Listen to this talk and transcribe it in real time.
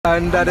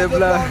Under the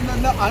blood.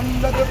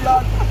 Under the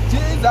blood.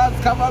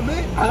 Jesus cover me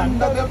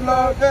under the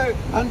blood.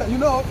 And you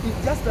know,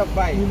 it's just a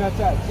vibe. In a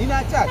church. In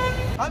a church.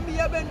 And me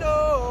a bend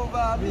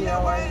over, me a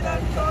wine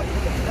and touch.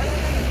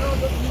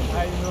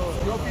 I know.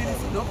 No finish.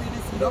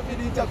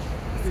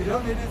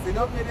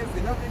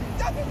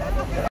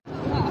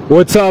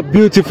 What's up,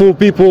 beautiful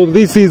people?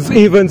 This is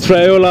Evans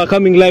Trayola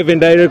coming live and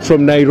direct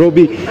from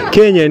Nairobi,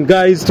 Kenya. And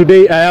guys,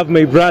 today I have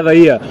my brother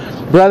here.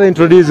 Brother,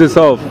 introduce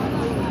yourself.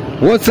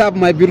 What's up,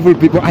 my beautiful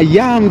people? I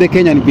am the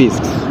Kenyan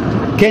Beast.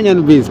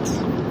 Kenyan Beast.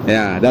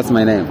 Yeah, that's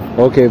my name.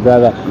 Okay,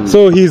 brother.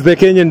 So he's the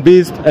Kenyan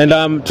Beast,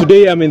 and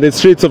today I'm in the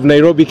streets of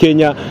Nairobi,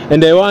 Kenya,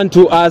 and I want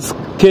to ask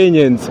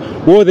Kenyans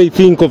what they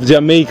think of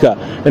Jamaica.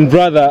 And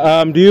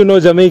brother, do you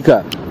know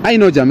Jamaica? I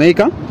know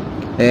Jamaica.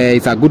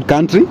 It's a good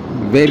country,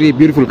 very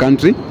beautiful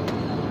country.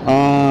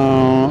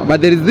 But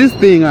there is this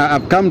thing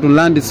I've come to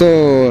learn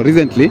so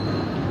recently.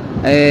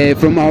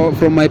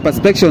 From my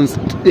perspectives,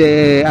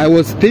 I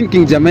was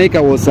thinking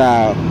Jamaica was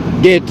a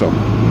ghetto,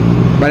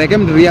 but I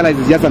came to realize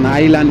it's just an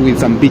island with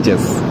some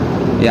beaches.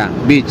 Yeah,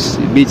 beach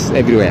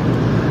everywhere.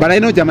 But I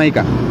know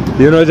Jamaica.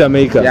 You know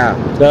Jamaica?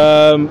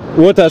 Yeah.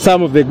 What are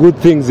some of the good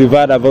things you've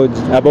heard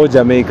about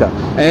Jamaica?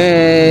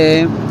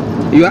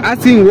 You are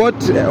asking what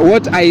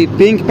I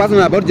think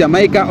personally about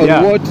Jamaica, or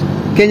what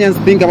Kenyans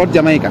think about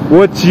Jamaica?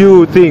 What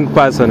you think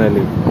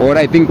personally? What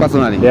I think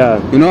personally?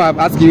 Yeah. You know, I've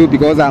asked you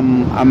because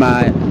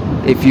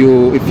if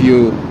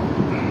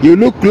you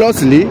look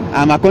closely,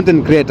 I'm a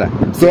content creator,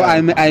 so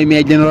I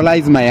may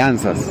generalize my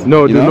answers.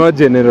 No, do not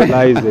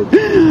generalize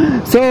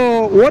it.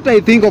 So what I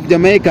think of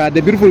Jamaica,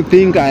 the beautiful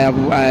thing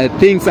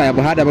things I have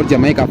heard about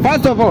Jamaica.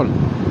 First of all,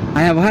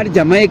 I have heard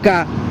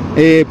Jamaica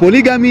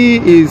polygamy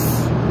is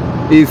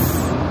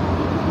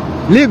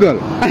legal.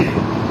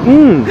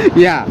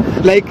 Yeah,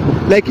 like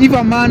if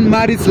a man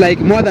marries like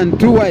more than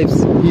 2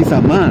 wives, he's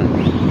a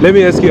man. Let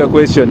me ask you a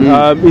question.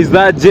 Is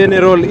that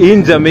general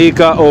in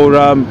Jamaica, or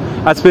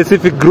a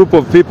specific group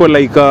of people?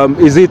 Like,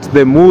 is it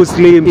the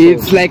Muslims?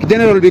 It's like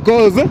general,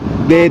 because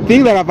the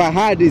thing that I've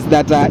heard is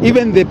that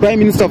even the Prime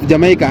Minister of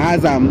Jamaica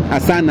has a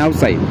son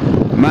outside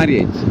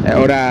marriage,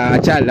 or a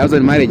child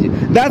outside marriage.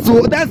 That's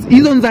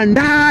isn't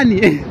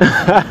zandani.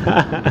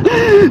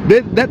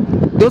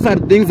 Those are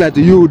things that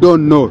you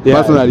don't know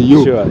personally.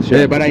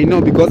 Sure. But I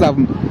know because I've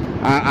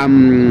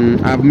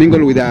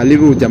mingled with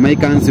little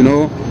Jamaicans, you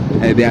know.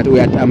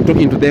 I'm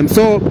talking to them,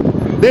 so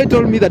they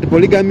told me that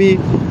polygamy,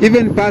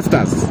 even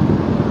pastors,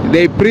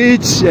 they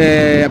preach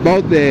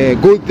about the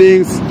good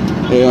things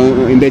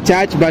in the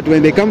church, but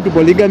when they come to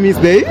polygamy,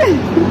 they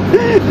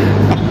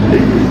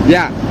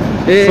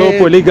so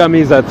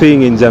polygamy is a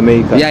thing in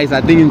Jamaica. Yeah, it's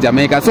a thing in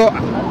Jamaica. So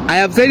I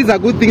have said it's a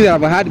good thing that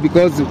I've had,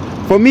 because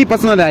for me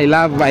personally, I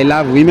love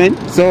women.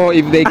 So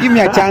if they give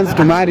me a chance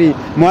to marry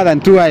more than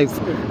 2 wives,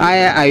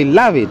 I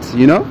love it,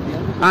 you know.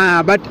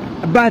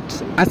 But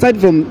aside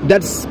from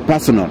that's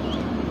personal.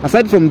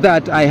 Aside from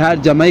that, I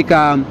heard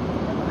Jamaica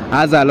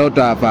has a lot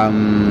of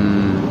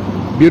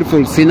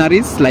beautiful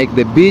sceneries, like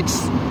the beach.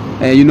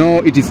 You know,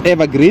 it is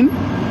evergreen.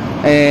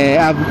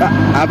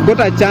 I've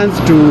got a chance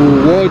to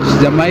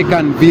watch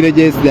Jamaican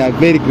villages. They are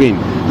very green.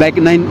 Like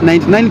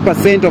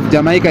 99% of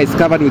Jamaica is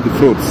covered with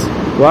fruits.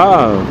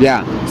 Wow.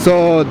 Yeah.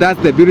 So that's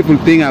the beautiful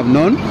thing I've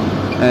known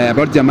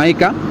about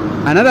Jamaica.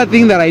 Another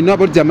thing that I know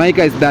about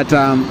Jamaica is that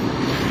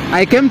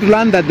I came to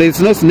learn that there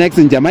is no snakes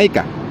in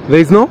Jamaica. There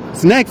is no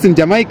snakes in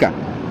Jamaica,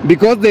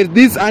 because there's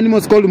these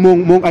animals called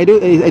I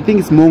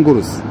think it's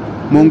mongoose.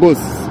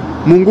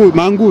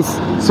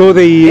 So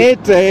they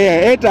ate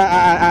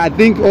I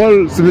think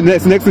all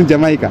snakes in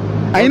Jamaica.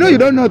 I know you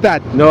don't know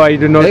that. No, I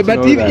do not know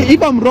but that.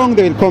 If I'm wrong,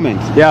 they will comment.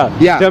 Yeah.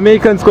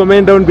 Jamaicans,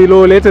 comment down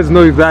below. Let us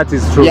know if that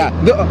is true. Yeah,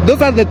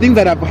 those are the things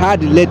that I've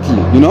heard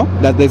lately. You know,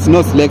 that there's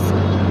no snakes.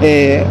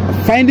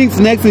 Finding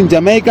snakes in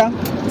Jamaica,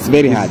 it's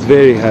very hard.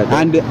 Very hard.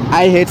 And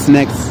I hate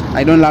snakes.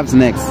 I don't love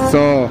snakes.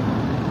 So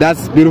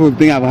that's the beautiful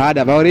thing I've heard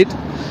about it.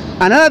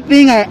 Another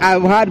thing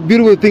I've heard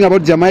beautiful thing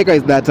about Jamaica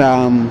is that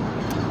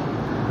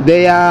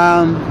they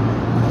a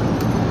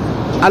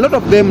lot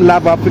of them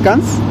love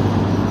Africans.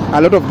 A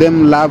lot of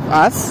them love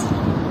us.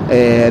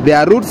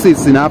 Their roots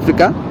is in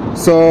Africa.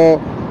 So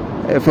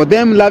for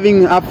them,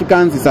 loving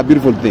Africans is a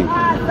beautiful thing.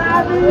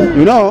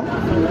 You know,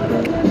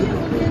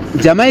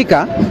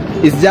 Jamaica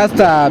is just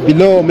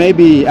below,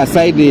 maybe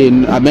aside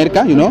in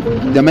America, you know.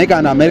 Jamaica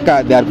and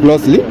America, they are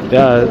closely.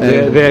 Yeah,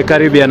 they're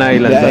Caribbean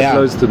islands, they're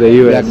close to the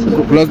US.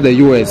 They're close to the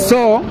US.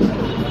 So,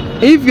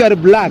 if you are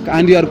black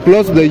and you are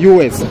close to the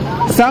US,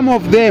 some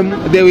of them,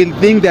 they will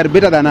think they are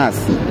better than us,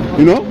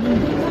 you know.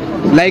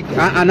 Like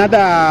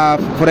another,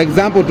 for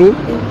example, too,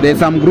 there's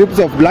some groups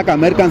of black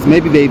Americans,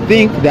 maybe they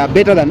think they are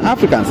better than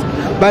Africans.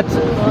 But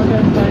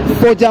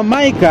for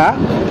Jamaica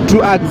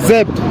to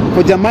accept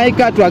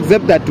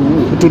that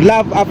to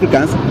love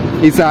Africans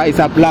is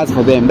a plus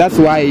for them. That's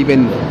why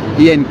even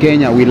here in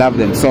Kenya we love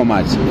them so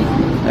much.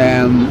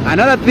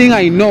 Another thing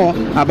I know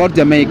about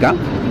Jamaica,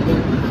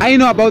 I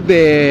know about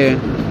the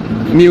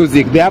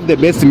music. They have the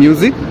best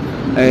music.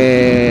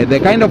 The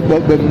kind of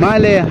Bob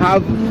Marley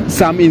have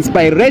some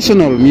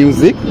inspirational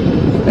music.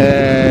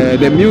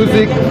 the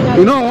music.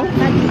 You know,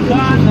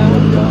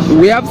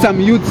 we have some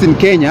youths in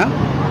Kenya.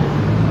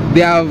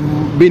 They have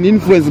been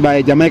influenced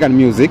by Jamaican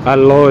music. A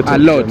lot.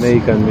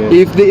 Jamaican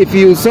music. If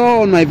you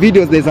saw on my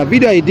videos, there's a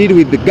video I did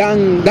with the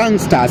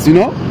gangsters. You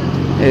know,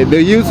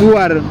 the youths who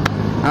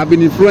have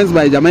been influenced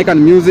by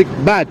Jamaican music,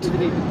 but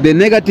the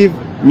negative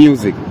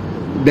music,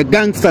 the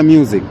gangster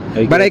music.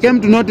 But I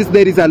came to notice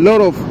there is a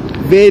lot of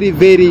very,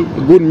 very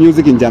good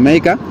music in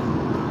Jamaica,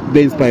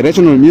 the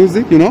inspirational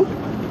music, you know.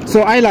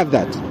 So I love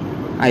that.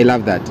 I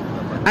love that.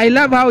 I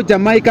love how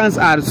Jamaicans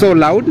are so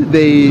loud.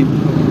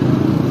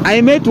 I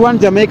met one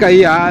Jamaica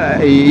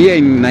here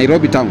in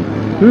Nairobi town.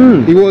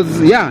 It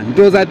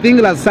was I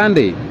think last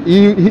Sunday.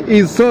 He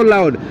is so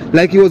loud,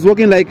 like he was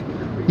walking like,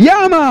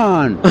 yeah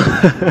man,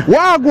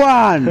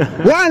 wagwan,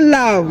 one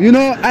love, you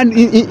know, and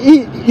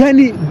he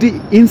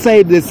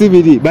inside the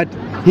CBD, but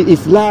he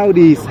is loud,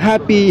 he is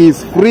happy, he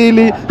is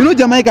freely, you know.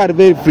 Jamaica are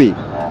very free.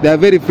 They are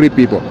very free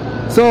people,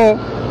 so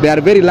they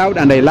are very loud,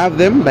 and I love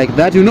them like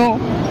that, you know.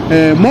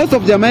 Most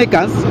of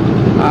Jamaicans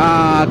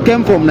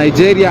came from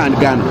Nigeria and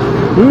Ghana,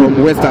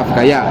 from West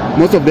Africa. Yeah,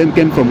 most of them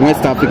came from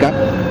West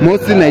Africa,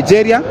 mostly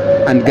Nigeria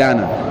and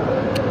Ghana.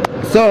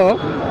 So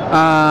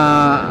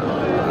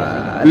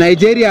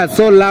Nigeria is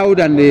so loud,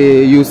 and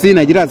you see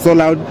Nigeria is so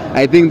loud.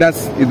 I think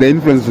that's the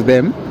influence to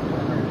them.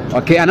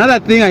 Okay, another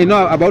thing I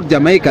know about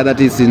Jamaica that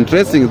is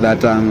interesting is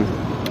that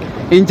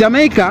in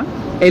Jamaica,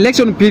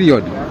 election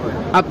period,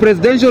 a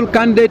presidential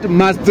candidate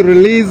must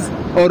release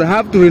or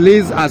have to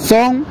release a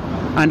song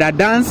and a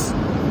dance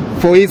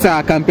for his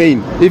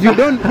campaign. If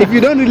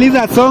you don't release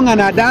a song and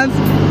a dance,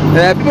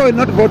 people will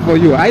not vote for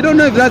you. I don't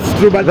know if that's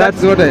true, but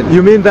that's what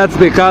you mean. That's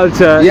the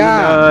culture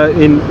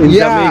in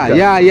Jamaica.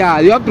 Yeah.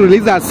 You have to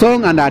release a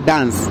song and a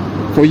dance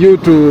for you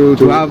to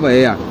have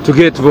to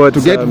get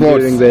votes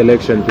during the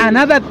election period.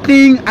 Another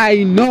thing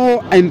I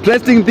know,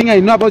 interesting thing I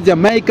know about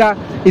Jamaica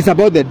is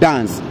about the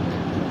dance.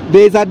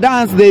 There is a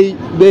dance they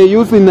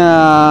use in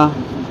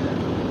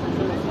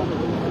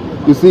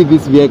you see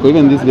this vehicle,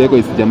 even this vehicle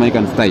is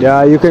Jamaican style.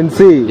 Yeah, you can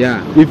see.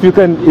 Yeah. If you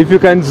can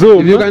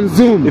zoom.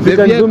 Zoom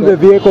the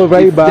vehicle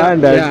right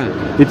behind us.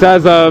 Yeah. It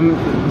has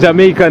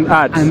Jamaican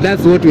art. And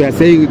that's what we are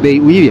saying.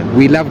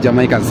 We love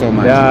Jamaica so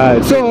much.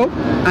 Yeah. So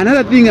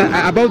another thing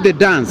about the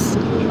dance.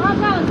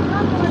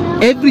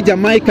 Every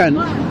Jamaican,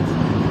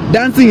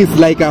 dancing is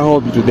like a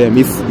hobby to them.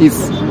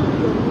 It's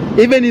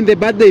even in the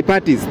birthday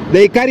parties,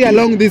 they carry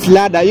along this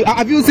ladder.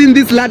 Have you seen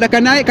this ladder?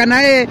 Can I?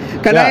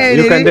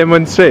 You can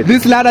demonstrate.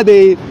 This ladder,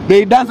 they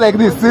dance like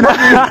this. You know,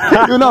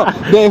 you know,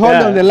 they hold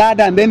on the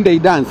ladder and then they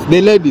dance.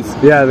 The ladies.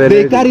 Yeah,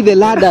 they carry the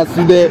ladders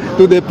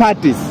to the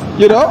parties.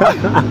 You know.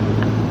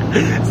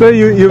 So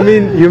you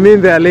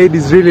mean their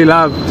ladies really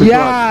love to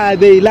twerk?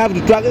 They love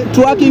to twerk.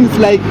 Twerking is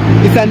like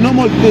it's a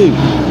normal thing.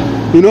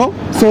 You know.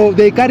 So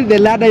they carry the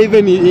ladder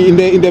even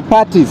in the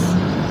parties.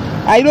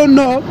 I don't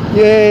know,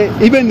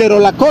 even the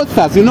roller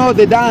coasters, you know,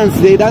 they're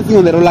dancing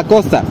on the roller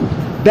coaster.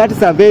 That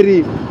is a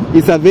very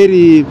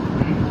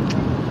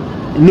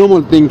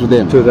normal thing to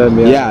them.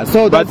 Yeah,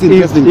 so that's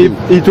interesting. If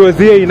it was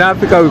here in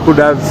Africa, we could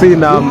have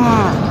seen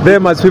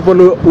them as people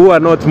who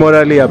are not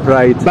morally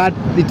upright. But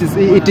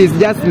it is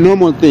just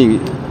normal thing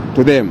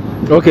to them.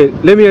 Okay,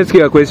 let me ask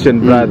you a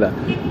question, brother.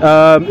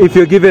 If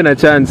you're given a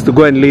chance to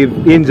go and live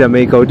in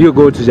Jamaica, would you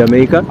go to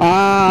Jamaica?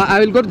 I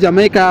will go to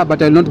Jamaica,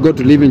 but I will not go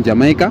to live in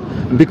Jamaica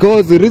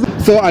because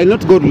so I will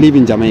not go to live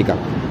in Jamaica.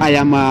 I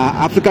am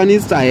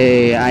Africanist.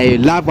 I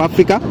love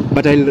Africa,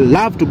 but I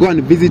love to go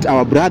and visit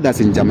our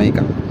brothers in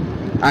Jamaica.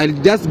 I'll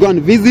just go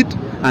and visit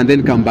and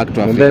then come back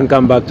to Africa. And then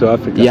come back to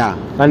Africa. Yeah,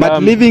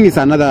 but living is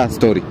another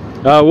story.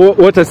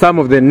 What are some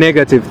of the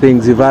negative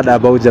things you've heard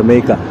about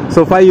Jamaica?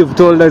 So far, you've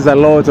told us a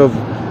lot of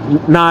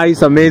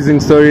nice,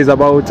 amazing stories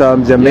about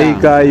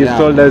Jamaica. You've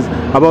told us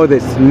about the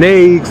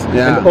snakes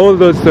and all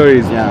those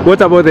stories.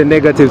 What about the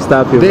negative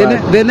stuff you've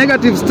heard? The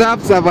negative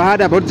stuff I've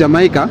heard about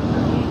Jamaica,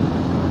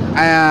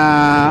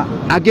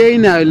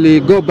 again,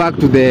 I'll go back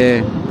to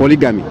the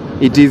polygamy.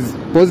 It is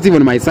positive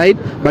on my side,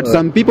 but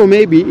some people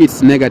maybe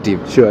it's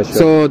negative. Sure.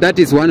 So that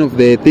is one of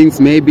the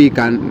things maybe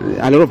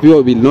a lot of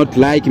people will not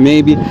like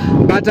maybe.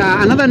 But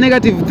another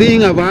negative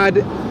thing I've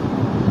heard,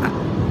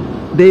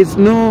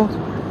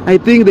 I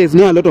think there's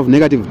no a lot of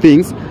negative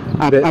things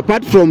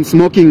apart from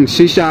smoking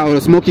shisha or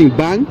smoking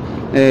bang,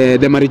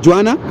 the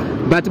marijuana.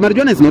 But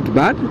marijuana is not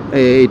bad.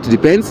 It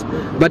depends.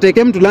 But I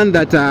came to learn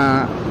that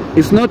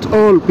it's not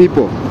all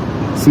people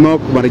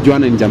smoke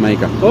marijuana in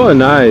Jamaica. Oh,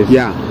 nice.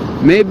 Yeah,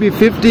 maybe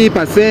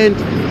 50%.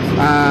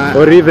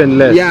 Or even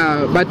less.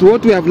 Yeah, but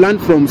what we have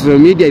learned from social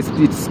media is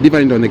it's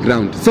different on the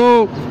ground.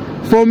 So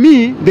for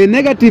me, the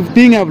negative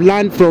thing I've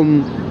learned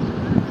from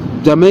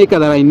Jamaica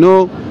that I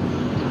know,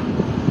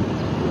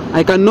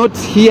 I cannot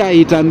hear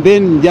it and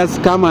then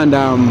just come and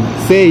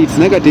say it's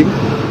negative.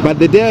 But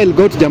the day I'll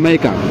go to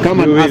Jamaica, come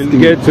and ask me.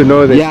 Get to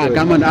know the story.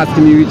 Come and ask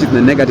me which is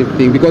the negative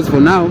thing. Because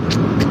for now,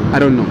 I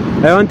don't know.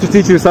 I want to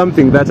teach you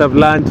something that I've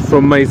learned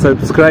from my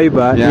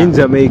subscriber in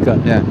Jamaica.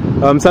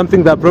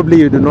 Something that probably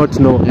you do not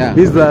know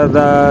is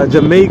that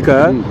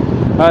Jamaica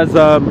has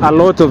a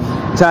lot of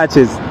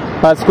churches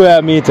per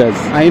square meters.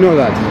 I know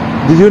that.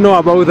 Did you know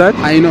about that?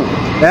 I know.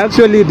 I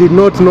actually did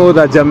not know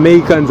that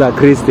Jamaicans are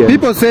Christian.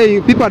 People are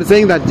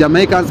saying that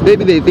Jamaicans,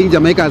 maybe they think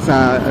Jamaicans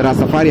are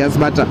Rastafarians,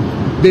 but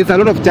there's a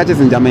lot of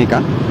churches in Jamaica,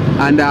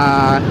 and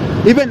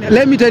even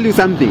let me tell you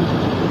something.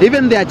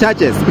 Even their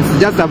churches, it's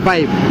just a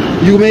vibe.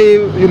 You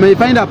may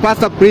find a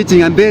pastor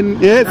preaching and then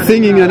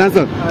singing an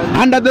answer.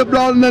 Under the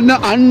blood,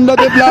 under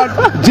the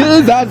blood,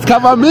 Jesus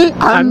cover me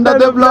under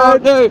the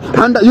blood.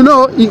 You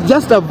know, it's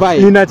just a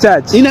vibe. In a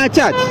church. In a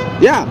church,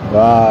 yeah.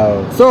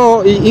 Wow.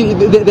 So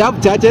they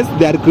have churches.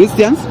 They are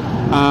Christians.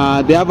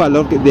 They have a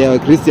lot. They are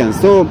Christians.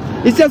 So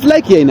it's just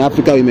like here in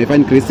Africa, we may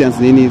find Christians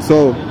in it.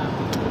 So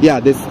yeah,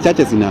 there's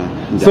churches in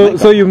Jamaica.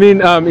 So you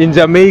mean in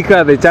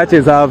Jamaica the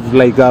churches have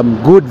like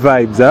good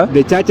vibes, huh?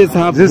 The churches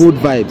have good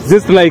vibes.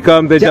 Just like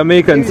the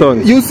Jamaican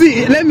songs. You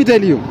see, let me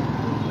tell you,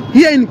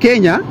 here in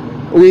Kenya,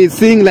 we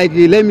sing like,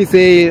 let me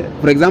say,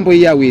 for example,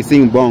 here we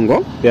sing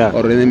bongo,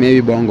 or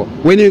maybe bongo.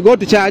 When you go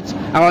to church,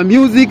 our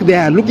music, they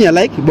are looking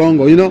like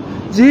bongo, you know.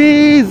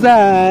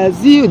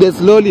 Jesus, you, the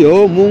slowly,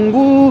 oh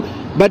Mungu.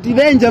 But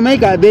even in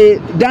Jamaica, the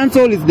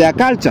dancehall is their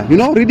culture, you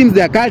know, rhythm is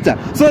their culture.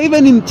 So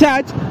even in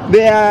church,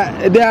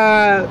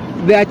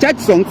 their church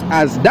songs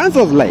as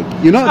dancehall like,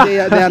 you know, they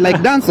are like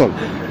dancehall.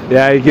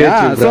 Yeah, I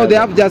get you. So they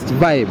have just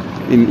vibe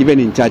even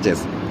in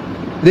churches.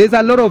 There's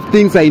a lot of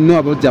things I know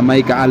about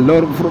Jamaica.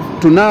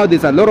 To now,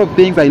 there's a lot of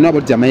things I know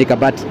about Jamaica,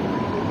 but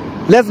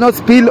let's not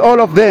spill all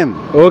of them.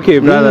 Okay,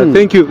 brother.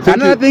 Thank you.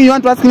 Another thing you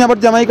want to ask me about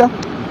Jamaica?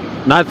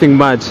 Nothing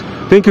much.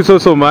 Thank you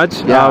so much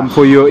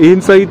for your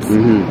insights.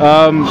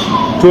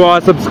 To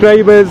our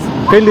subscribers,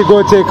 kindly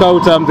go check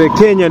out the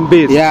Kenyan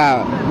Beast.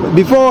 Yeah.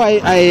 Before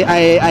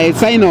I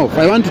sign off,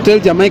 I want to tell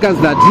Jamaicans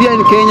that here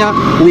in Kenya,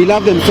 we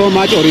love them so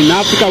much, or in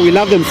Africa, we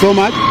love them so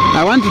much.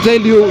 I want to tell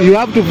you, you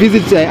have to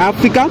visit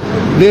Africa.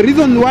 The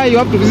reason why you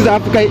have to visit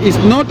Africa is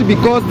not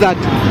because that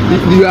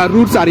your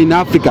roots are in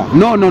Africa.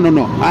 No.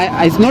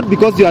 It's not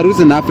because your roots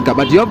in Africa,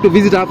 but you have to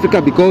visit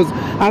Africa because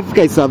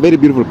Africa is a very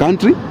beautiful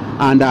country,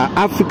 and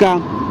Africa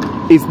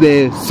is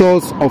the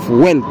source of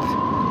wealth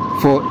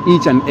for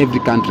each and every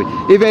country.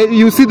 If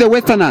you see the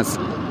Westerners,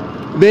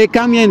 they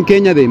come here in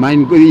Kenya, they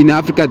mine in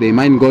Africa, they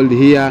mine gold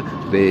here,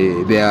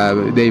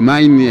 they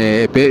mine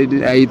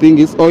I think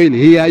it's oil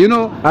here, you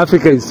know.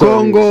 Africa is so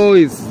Congo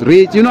rich. Is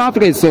rich, you know.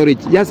 Africa is so rich.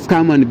 Just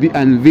come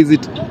and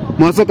visit.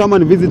 Also come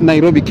and visit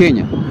Nairobi,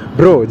 Kenya.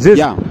 Bro,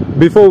 just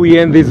before we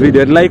end this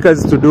video, I'd like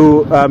us to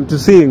do to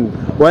sing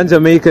one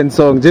Jamaican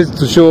song just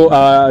to show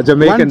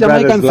Jamaican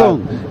brothers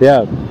love.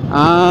 Yeah.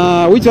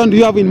 Which one do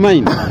you have in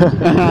mind?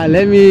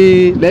 let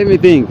me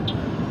think.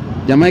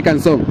 Jamaican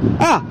song.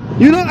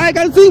 You know, I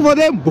can sing for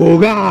them.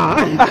 Boga.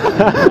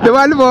 The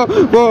one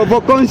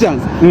for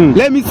conscience.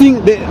 Let me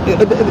sing.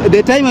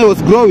 The time I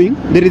was growing,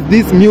 there is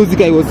this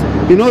music I was,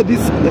 you know,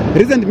 this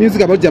recent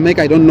music about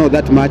Jamaica, I don't know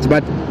that much,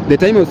 but the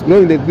time I was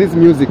growing, there's this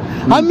music.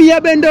 Me a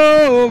bend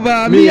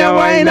over, me a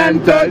wine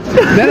and touch.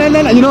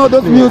 You know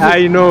those music.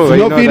 I know.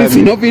 You know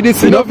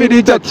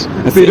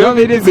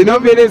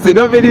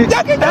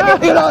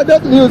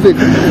that music.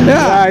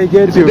 Yeah, I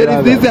get you. There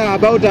is this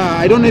about,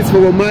 I don't know, it's for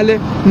Omale.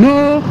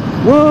 No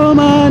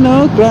woman,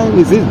 no crime.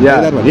 Is it?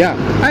 Yeah. That one. Yeah.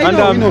 I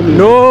know.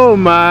 No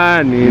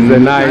man is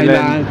an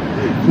island.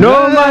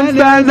 No man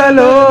stands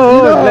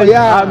alone.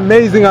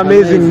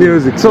 Amazing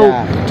music. So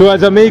to our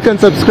Jamaican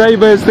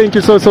subscribers, thank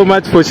you so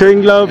much for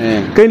showing love.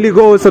 Kindly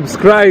go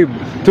subscribe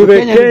to the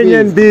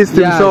Kenyan Beast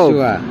himself.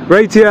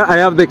 Right here I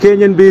have the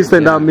Kenyan Beast,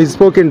 and he's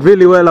spoken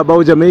really well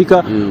about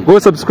Jamaica. Go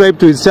subscribe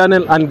to his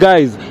channel, and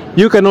guys,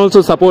 you can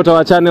also support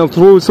our channel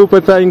through super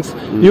thanks.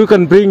 You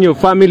can bring your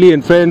family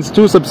and friends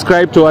to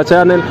subscribe to our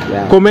channel.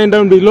 Comment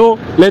down below,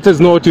 let us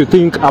know what you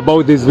think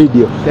about this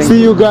video.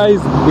 See you guys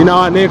in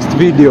our next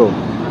video.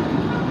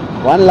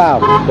 One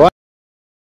love.